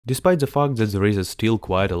Despite the fact that there is still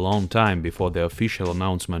quite a long time before the official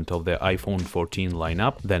announcement of the iPhone 14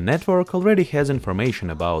 lineup, the network already has information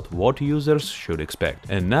about what users should expect.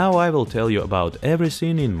 And now I will tell you about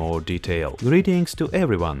everything in more detail. Greetings to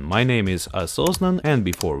everyone, my name is osoznaneng, and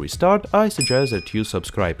before we start, I suggest that you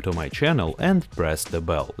subscribe to my channel and press the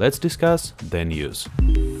bell. Let's discuss the news.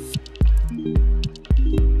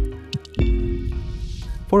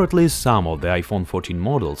 For at least some of the iPhone 14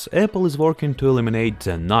 models, Apple is working to eliminate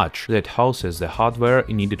the notch that houses the hardware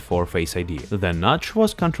needed for Face ID. The notch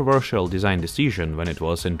was a controversial design decision when it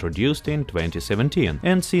was introduced in 2017,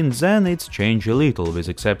 and since then it's changed a little with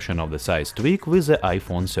exception of the size tweak with the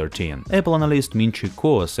iPhone 13. Apple analyst Min-Chi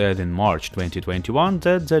Kuo said in March 2021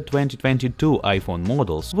 that the 2022 iPhone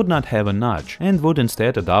models would not have a notch and would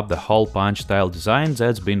instead adopt the hole punch style design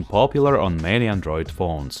that's been popular on many Android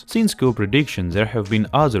phones. Since Kuo prediction, there have been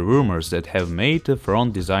other rumors that have made the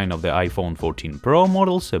front design of the iPhone 14 Pro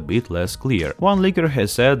models a bit less clear. One leaker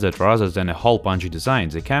has said that rather than a hole punch design,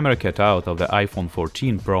 the camera cutout of the iPhone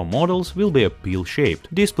 14 Pro models will be a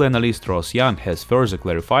pill-shaped. Display analyst Ross Young has further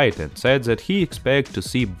clarified and said that he expects to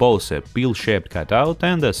see both a pill-shaped cutout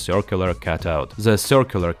and a circular cutout. The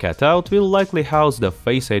circular cutout will likely house the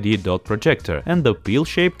Face ID dot projector, and the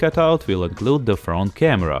pill-shaped cutout will include the front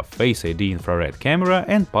camera, Face ID infrared camera,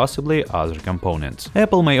 and possibly other components.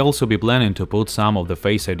 Apple may also be planning to put some of the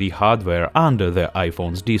Face ID hardware under the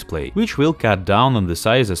iPhone's display, which will cut down on the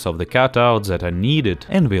sizes of the cutouts that are needed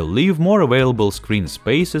and will leave more available screen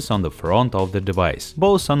spaces on the front of the device.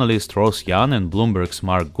 Both analyst Ross Young and Bloomberg's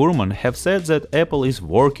Mark Gurman have said that Apple is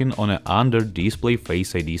working on an under-display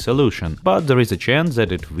Face ID solution, but there is a chance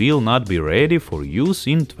that it will not be ready for use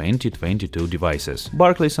in 2022 devices.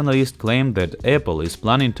 Barclays analyst claimed that Apple is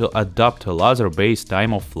planning to adopt a laser-based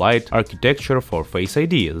time-of-flight architecture for Face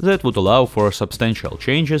ID that would allow for substantial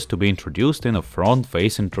changes to be introduced in a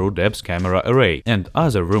front-facing true depth camera array, and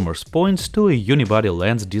other rumors points to a unibody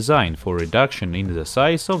lens design for reduction in the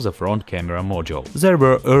size of the front camera module. There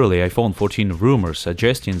were early iPhone 14 rumors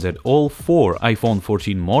suggesting that all four iPhone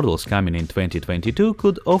 14 models coming in 2022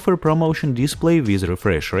 could offer ProMotion display with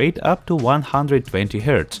refresh rate up to 120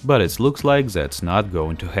 Hz, but it looks like that's not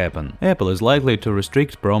going to happen. Apple is likely to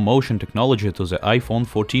restrict ProMotion technology to the iPhone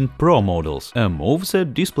 14 Pro models, a move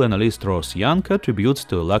that display analyst Ross Young attributes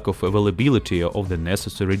to a lack of availability of the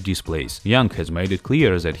necessary displays. Young has made it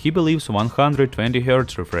clear that he believes 120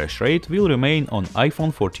 Hz refresh rate will remain on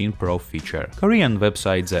iPhone 14 Pro feature. Korean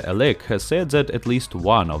website The Elec has said that at least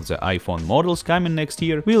one of the iPhone models coming next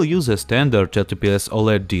year will use a standard LTPS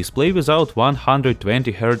OLED display without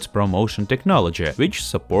 120 Hz ProMotion technology, which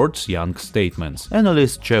supports Young's statements.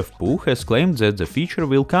 Analyst Jeff Pu has claimed that the feature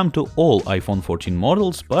will come to all iPhone 14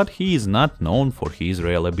 models, but he is not known for his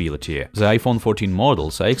reliability. The iPhone 14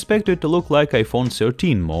 models are expected to look like iPhone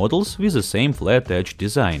 13 models with the same flat edge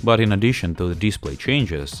design, but in addition to the display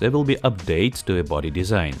changes, there will be updates to the body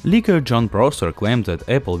design. Leaker John Prosser claimed that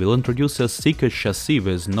Apple will introduce a thicker chassis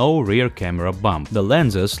with no rear camera bump. The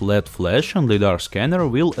lenses, LED flash and LiDAR scanner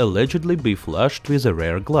will allegedly be flushed with a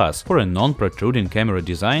rear glass for a non-protruding camera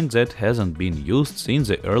design that hasn't been used since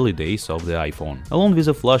the early days of the iPhone. Along with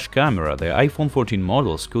a flush camera, the iPhone 14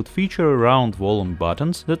 models could feature round volume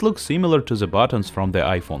buttons that look similar to the buttons from the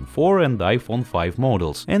iPhone 4 and iPhone 5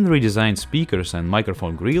 models, and redesigned speakers and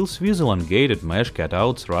microphone grills with elongated mesh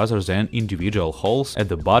cutouts rather than individual holes at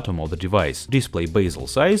the bottom of the device. Display bezel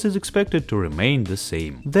size is expected to remain the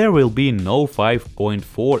same. There will be no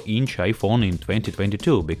 5.4-inch iPhone in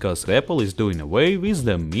 2022 because Apple is doing away with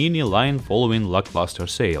the mini line following lackluster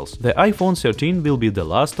sales. The iPhone 13 will be the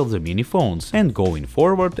last of the mini phones, and going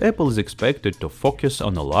forward, Apple is expected to focus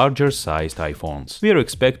on a larger sized iPhones. We are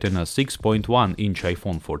expecting a 6.1-inch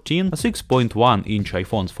iPhone 14, a 6.1-inch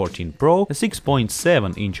iPhone 14 Pro, a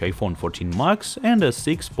 6.7-inch iPhone 14 Max, and a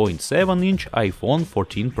 6.7-inch iPhone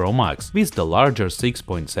 14 Pro Max, with the larger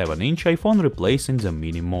 6.7-inch iPhone replacing the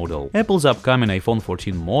mini model. Apple's upcoming iPhone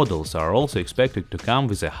 14 models are also expected to come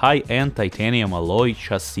with a high-end titanium alloy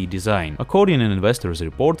chassis design, according to an investor's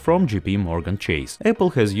report from JP Morgan Chase. Apple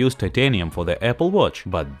has used titanium for the Apple Watch,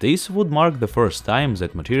 but this would mark the first time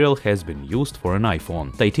that material has been used for an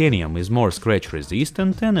iPhone. Titanium is more scratch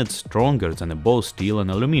resistant and it's stronger than both steel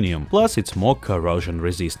and aluminum, plus it's more corrosion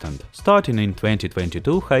resistant. Starting in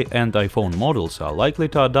 2022, high-end iPhone models are likely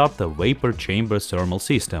to adopt a vapor chamber thermal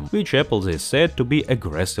system, which Apple is said to be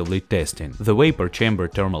aggressively testing. The vapor chamber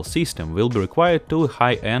thermal system will be required to a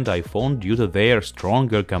high-end iPhone due to their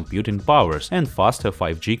stronger computing powers and faster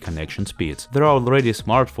 5G connection speeds. There are already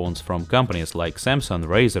smartphones from companies like Samsung,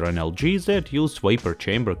 Razer and LG that use vapor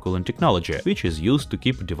chamber cooling technology, which is used to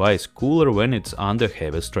keep a device cooler when it's under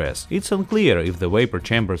heavy stress. It's unclear if the vapor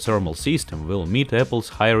chamber thermal system will meet Apple's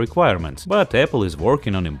higher requirements, but Apple is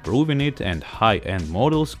working on improving it and high-end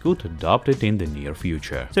models could adopt it in the near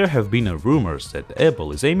future. There have been rumors that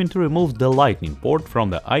Apple is aiming to remove the Lightning port from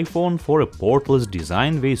the iPhone for a portless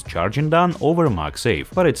design with charging done over MagSafe,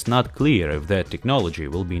 but it's not clear if that technology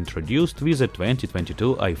will be introduced with the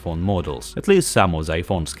 2022 iPhone models. At least some of the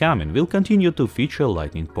iPhones coming will continue to feature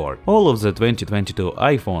Lightning port. All of the 2022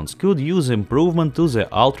 iPhones could use improvement to the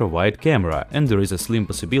ultra-wide camera, and there is a slim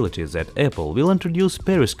possibility that Apple will introduce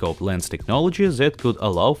periscope lens technology that could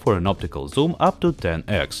allow for an optical zoom up to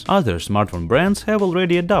 10x. Other smartphone brands have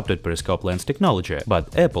already adopted periscope lens technology,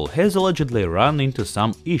 but Apple has allegedly run into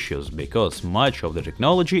some issues because much of the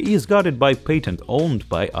technology is guarded by patent owned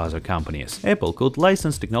by other companies. Apple could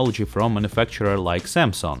license technology from manufacturer like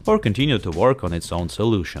Samsung or continue to work on its own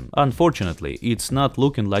solution. Unfortunately, it's not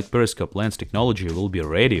looking like periscope lens technology will be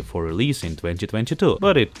ready for release in 2022,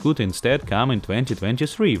 but it could instead come in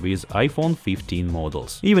 2023 with iPhone 15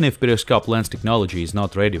 models. Even if periscope lens technology is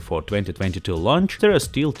not ready for 2022 launch, there are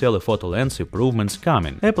still telephoto lens improvements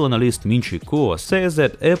coming. Apple analyst Min-Chi Kuo says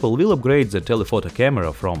that Apple will upgrade the telephoto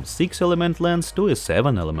camera from 6-element lens to a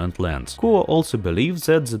 7-element lens. Kuo also believes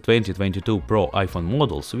that the 2022 Pro iPhone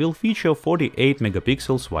models will feature 48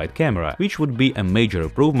 megapixels wide camera, which would be a major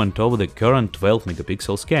improvement over the current 12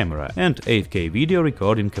 megapixels camera, and 8K video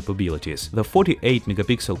recording capabilities. The 48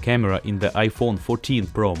 megapixel camera in the iPhone 14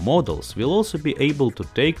 Pro models will also be able to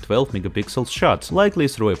take 12 megapixel shots, likely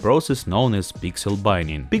through a process known as pixel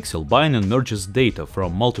binding. Pixel binding merges data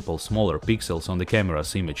from multiple smaller pixels on the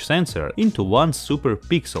camera's image sensor into one super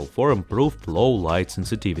pixel for improved low light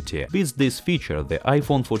sensitivity. With this feature, the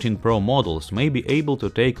iPhone 14 Pro models may be able to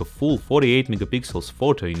take a full 48 megapixels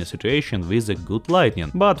photo in a situation with a good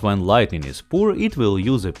lighting, but when lighting is poor, it will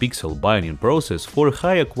use a pixel binding process for a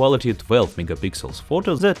higher quality 12 megapixels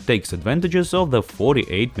photo that takes advantages of the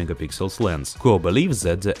 48 megapixels lens. Kuo believes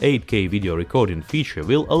that the 8K video recording feature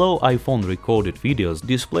will allow iPhone recorded videos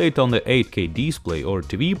displayed on the 8K display or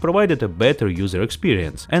TV provided a better user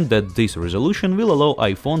experience, and that this resolution will allow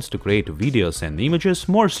iPhones to create videos and images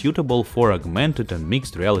more suitable for augmented and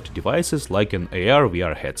mixed reality devices like an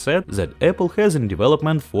AR/VR headset that Apple has in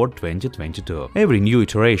development for 2022. Every new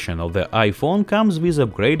iteration of the iPhone comes with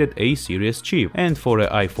upgraded A series chip, and for the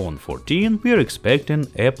iPhone 14 we are expecting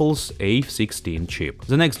Apple's A16 chip.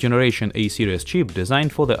 The next generation A series chip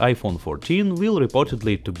designed for the iPhone 14 will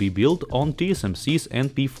reportedly to be built on TSMC's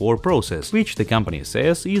NP4 process, which the company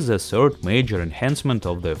says is the third major enhancement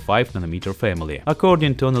of the 5nm family.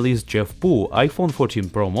 According to analyst Jeff Pu, iPhone 14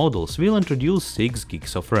 Pro models will introduce 6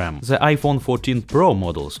 gigs of RAM. The iPhone 14 Pro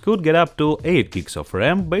models could get up to 8 gigs of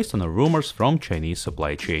RAM based on rumors from Chinese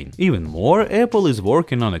supply chain. Even more, Apple is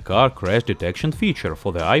working on a car crash detection feature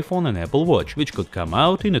for the iPhone and Apple Watch, which could come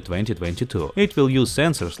out in 2022. It will use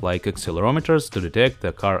sensors like accelerometers to detect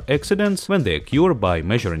the car accidents when they occur by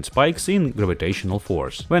measuring spikes in gravitational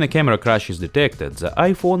force. When a camera crash is detected, the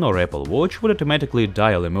iPhone or Apple Watch would automatically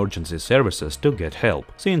dial emergency services to get help.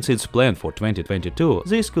 Since it's planned for 2022,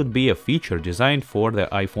 this could be a feature designed for the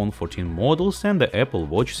iPhone 14 models and the Apple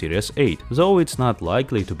Watch Series 8, though it's not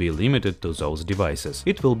likely to be limited to those devices.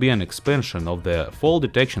 It will be an expansion of the fall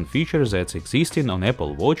detection feature that's existing on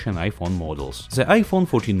Apple Watch and iPhone models. The iPhone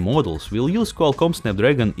 14 models will use Qualcomm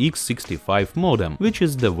Snapdragon X65 modem, which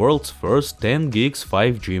is the world's first 10 gigs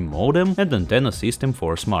 5G modem and antenna system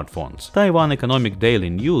for smartphones. Taiwan Economic Daily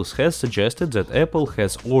News has suggested that Apple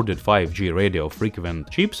has ordered 5G radio frequent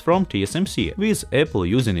chips from TSMC, with Apple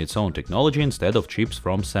using its own technology instead of chips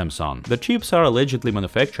from Samsung. The chips are allegedly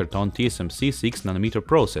manufactured on TSMC 6nm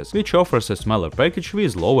process, which offers a smaller package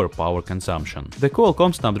with lower power consumption. The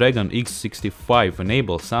Qualcomm Snapdragon X65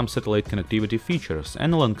 enables some satellite connectivity features,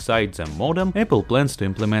 and alongside the modem, Apple plans to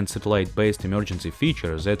implement satellite-based emergency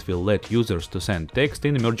features that will let users to send text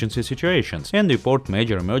in emergency situations and report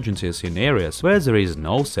major emergencies in areas where there is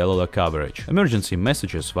no cellular coverage. Emergency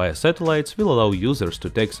messages via satellites will allow users to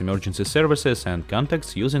text emergency services and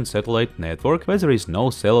contacts using satellite network where there is no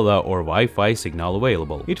cellular or Wi-Fi signal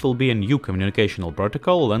available. It will be a new communicational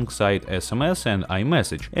protocol alongside SMS and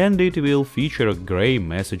iMessage, and it will feature gray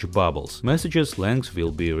message bubbles. Messages length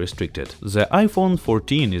will be restricted. The iPhone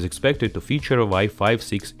 14 is expected to feature Wi-Fi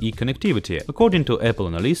 6E connectivity, according to Apple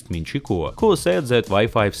analyst Min-Chi Kuo. Kuo said that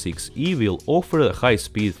Wi-Fi 6E will offer a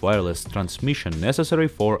high-speed wireless transmission necessary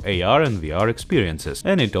for AR and VR experiences,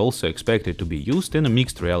 and it also expected to be used in a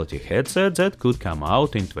mixed reality headset that could come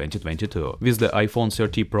out in 2022. With the iPhone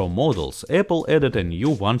 30 Pro models, Apple added a new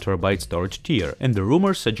 1TB storage tier, and the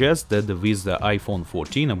rumors suggest that with the iPhone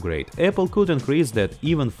 14 upgrade, Apple could increase that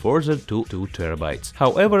even even further to 2 TB.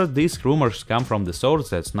 However, these rumors come from the source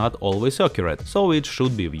that's not always accurate, so it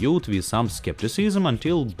should be viewed with some skepticism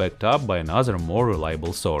until backed up by another more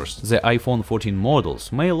reliable source. The iPhone 14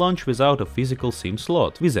 models may launch without a physical SIM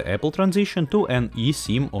slot, with the Apple transition to an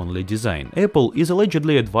eSIM-only design. Apple is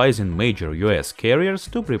allegedly advising major US carriers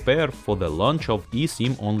to prepare for the launch of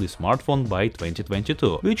eSIM-only smartphone by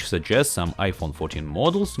 2022, which suggests some iPhone 14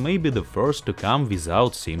 models may be the first to come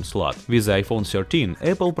without SIM slot. With the iPhone 13,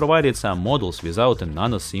 Apple provided some models without a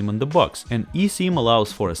nano SIM in the box, and eSIM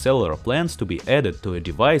allows for cellular plans to be added to a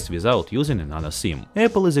device without using a nano SIM.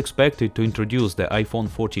 Apple is expected to introduce the iPhone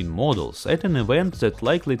 14 models at an event that's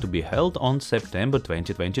likely to be held on September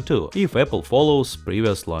 2022, if Apple follows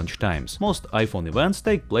previous launch times. Most iPhone events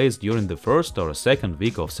take place during the first or second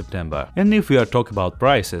week of September. And if we are talking about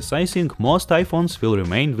prices, I think most iPhones will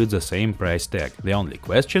remain with the same price tag. The only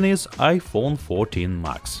question is iPhone 14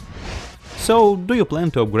 Max. So, do you plan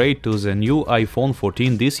to upgrade to the new iPhone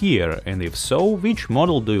 14 this year, and if so, which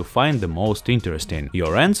model do you find the most interesting?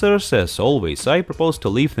 Your answers, as always, I propose to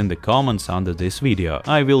leave in the comments under this video.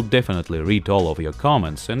 I will definitely read all of your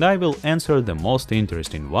comments, and I will answer the most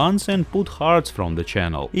interesting ones and put hearts from the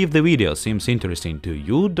channel. If the video seems interesting to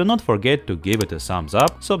you, do not forget to give it a thumbs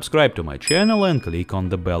up, subscribe to my channel and click on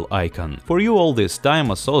the bell icon. For you all this time,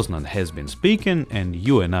 Osoznaneng has been speaking, and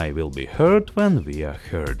you and I will be heard when we are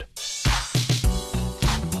heard.